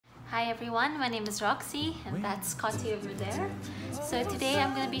Hi everyone, my name is Roxy and that's Scotty over there. So today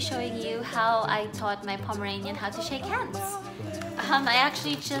I'm going to be showing you how I taught my Pomeranian how to shake hands. I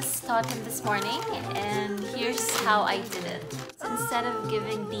actually just taught him this morning and here's how I did it. Instead of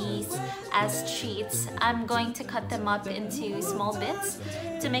giving these as treats, I'm going to cut them up into small bits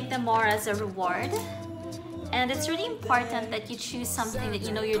to make them more as a reward. And it's really important that you choose something that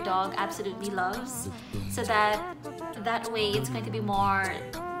you know your dog absolutely loves, so that way it's going to be more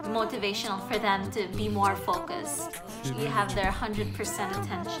motivational for them to be more focused. You have their 100%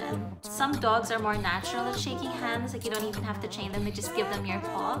 attention. Some dogs are more natural at shaking hands, like you don't even have to train them, they just give them your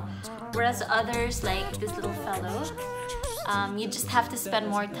paw. Whereas others, like this little fellow, you just have to spend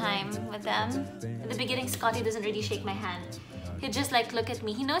more time with them. In the beginning, Scotty doesn't really shake my hand. He'd just like look at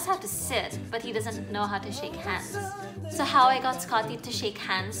me. He knows how to sit, but he doesn't know how to shake hands. So how I got Scotty to shake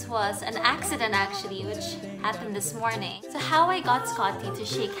hands was an accident actually, which happened this morning. So how I got Scotty to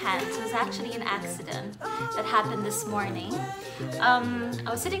shake hands was actually an accident that happened this morning. I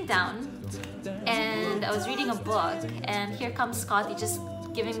was sitting down and I was reading a book and here comes Scotty just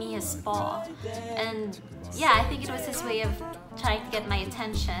giving me his paw. And yeah, I think it was his way of trying to get my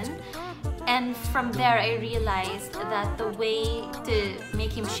attention. And from there, I realized that the way to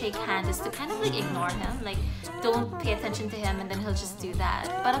make him shake hands is to kind of like ignore him, like don't pay attention to him and then he'll just do that.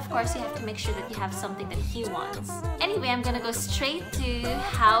 But of course, you have to make sure that you have something that he wants. Anyway, I'm gonna go straight to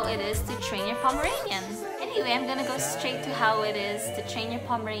how it is to train your Pomeranian.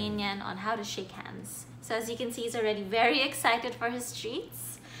 On how to shake hands. So as you can see, he's already very excited for his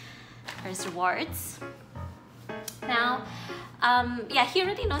treats, for his rewards. Now, yeah, he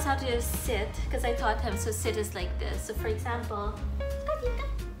already knows how to sit because I taught him. So sit is like this. So for example,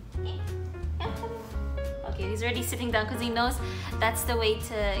 okay, he's already sitting down because he knows that's the way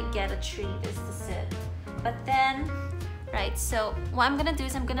to get a treat is to sit. But then, right, so what I'm gonna do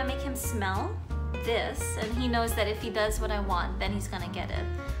is I'm gonna make him smell this, and he knows that if he does what I want, then he's gonna get it.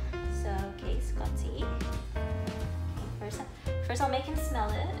 So, okay, Scotty. Okay, first I'll make him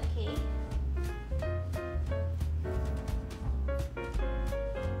smell it, okay.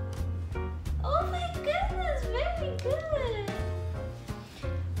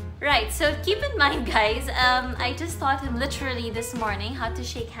 Right, so keep in mind guys, I just taught him literally this morning how to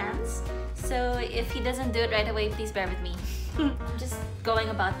shake hands. So if he doesn't do it right away, please bear with me. I'm just going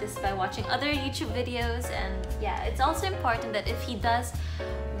about this by watching other YouTube videos, and yeah, it's also important that if he does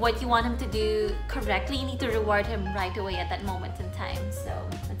what you want him to do correctly, you need to reward him right away at that moment in time. So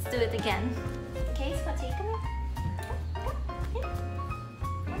let's do it again. Okay, Scotty, come here.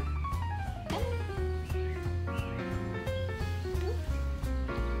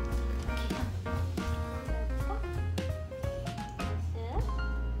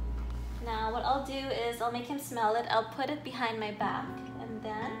 What I'll do is I'll make him smell it. I'll put it behind my back and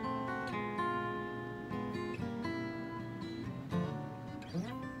then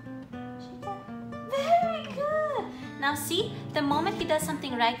very good. Now see, the moment he does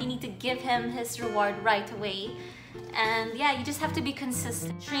something right, you need to give him his reward right away. And yeah, you just have to be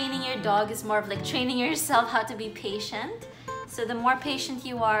consistent. Training your dog is more of like training yourself how to be patient. So the more patient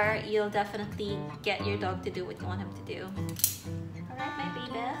you are, you'll definitely get your dog to do what you want him to do. Alright, my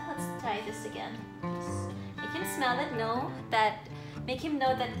baby, let's try this again. Just make him smell it, make him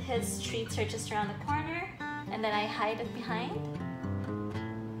know that his treats are just around the corner, and then I hide it behind.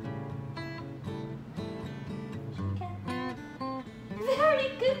 Okay. Very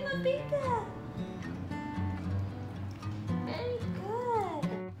good, my baby. Very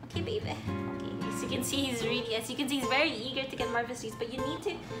good. Okay, baby. Okay, as you can see, he's very eager to get more of his treats, but you need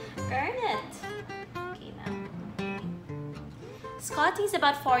to earn it. Okay, now. Scotty's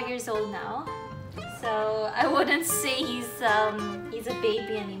about 4 years old now, so I wouldn't say he's a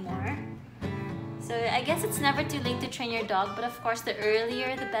baby anymore. So I guess it's never too late to train your dog, but of course the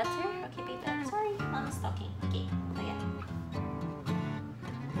earlier the better. Okay, baby, I'm sorry, Mama's talking. Okay, again.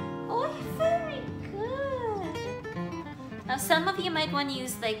 Oh, very good. Now some of you might want to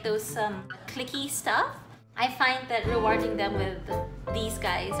use like those clicky stuff. I find that rewarding them with these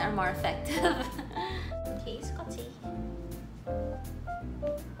guys are more effective. Okay, Scotty.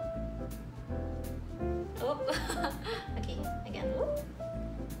 Oh, okay, again. Ooh.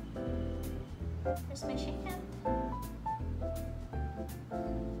 Where's my shake hand?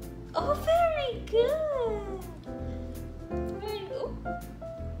 Oh, very good. Very good.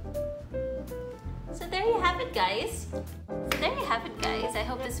 So there you have it, guys. I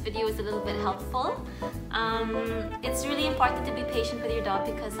hope this video was a little bit helpful. It's really important to be patient with your dog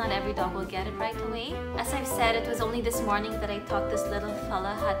because not every dog will get it right away. As I've said, it was only this morning that I taught this little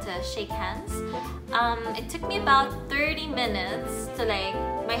fella how to shake hands. It took me about 30 minutes to like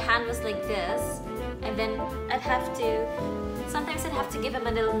my hand was like this, and then sometimes I'd have to give him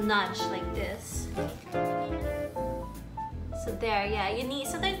a little nudge like this. So there, yeah,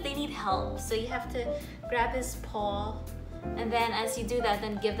 sometimes they need help, so you have to grab his paw, and then as you do that,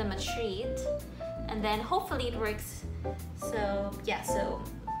 then give them a treat, and then hopefully it works. So yeah, so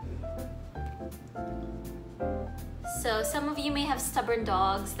some of you may have stubborn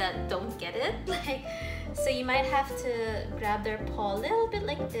dogs that don't get it, so you might have to grab their paw a little bit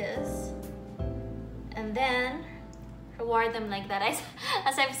like this, and then reward them like that.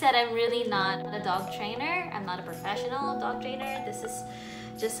 As I've said, I'm really not a dog trainer. I'm not a professional dog trainer. This is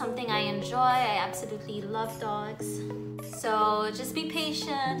just something I enjoy. I absolutely love dogs. So just be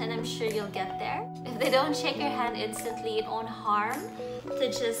patient and I'm sure you'll get there. If they don't shake your hand instantly, it won't harm to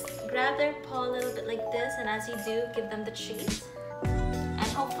just grab their paw a little bit like this, and as you do, give them the treat. And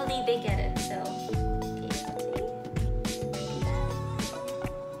hopefully they get it. So,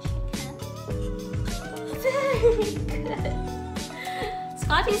 very good.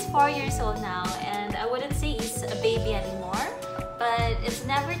 Scotty's 4 years old now, and I wouldn't say he's a baby anymore, but it's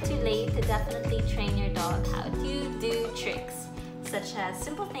never too late to definitely train your dog how to do tricks, such as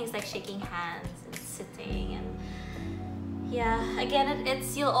simple things like shaking hands and sitting. And yeah, again,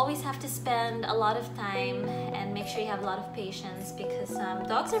 you'll always have to spend a lot of time and make sure you have a lot of patience, because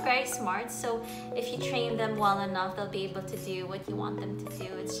dogs are very smart. So if you train them well enough, they'll be able to do what you want them to do.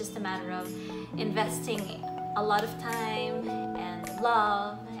 It's just a matter of investing a lot of time and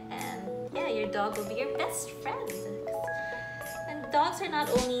love, and yeah, your dog will be your best friend. And dogs are not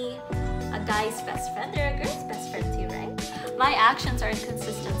only a guy's best friend, they're a girl's best friend too, right? My actions are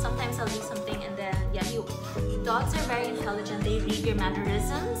inconsistent. Sometimes I'll do something and then, yeah, dogs are very intelligent. They read your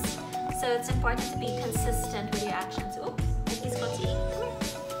mannerisms. So it's important to be consistent with your actions. Oops, he's got to eat.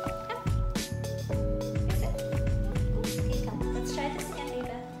 Come here. Okay, come. Let's try this again, baby.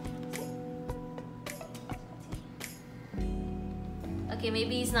 Okay,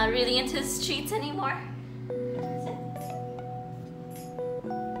 maybe he's not really into his treats anymore.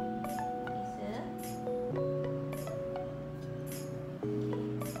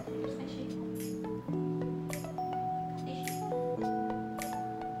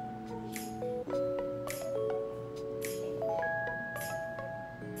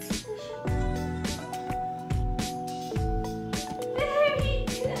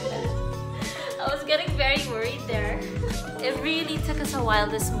 Getting very worried there. It really took us a while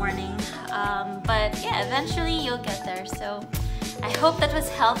this morning, but yeah, eventually you'll get there. So I hope that was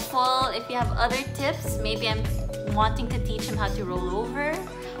helpful. If you have other tips, maybe I'm wanting to teach him how to roll over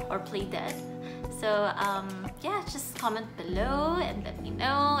or play dead. So yeah, just comment below and let me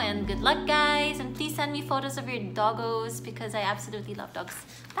know, and good luck guys, and please send me photos of your doggos because I absolutely love dogs.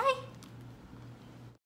 Bye!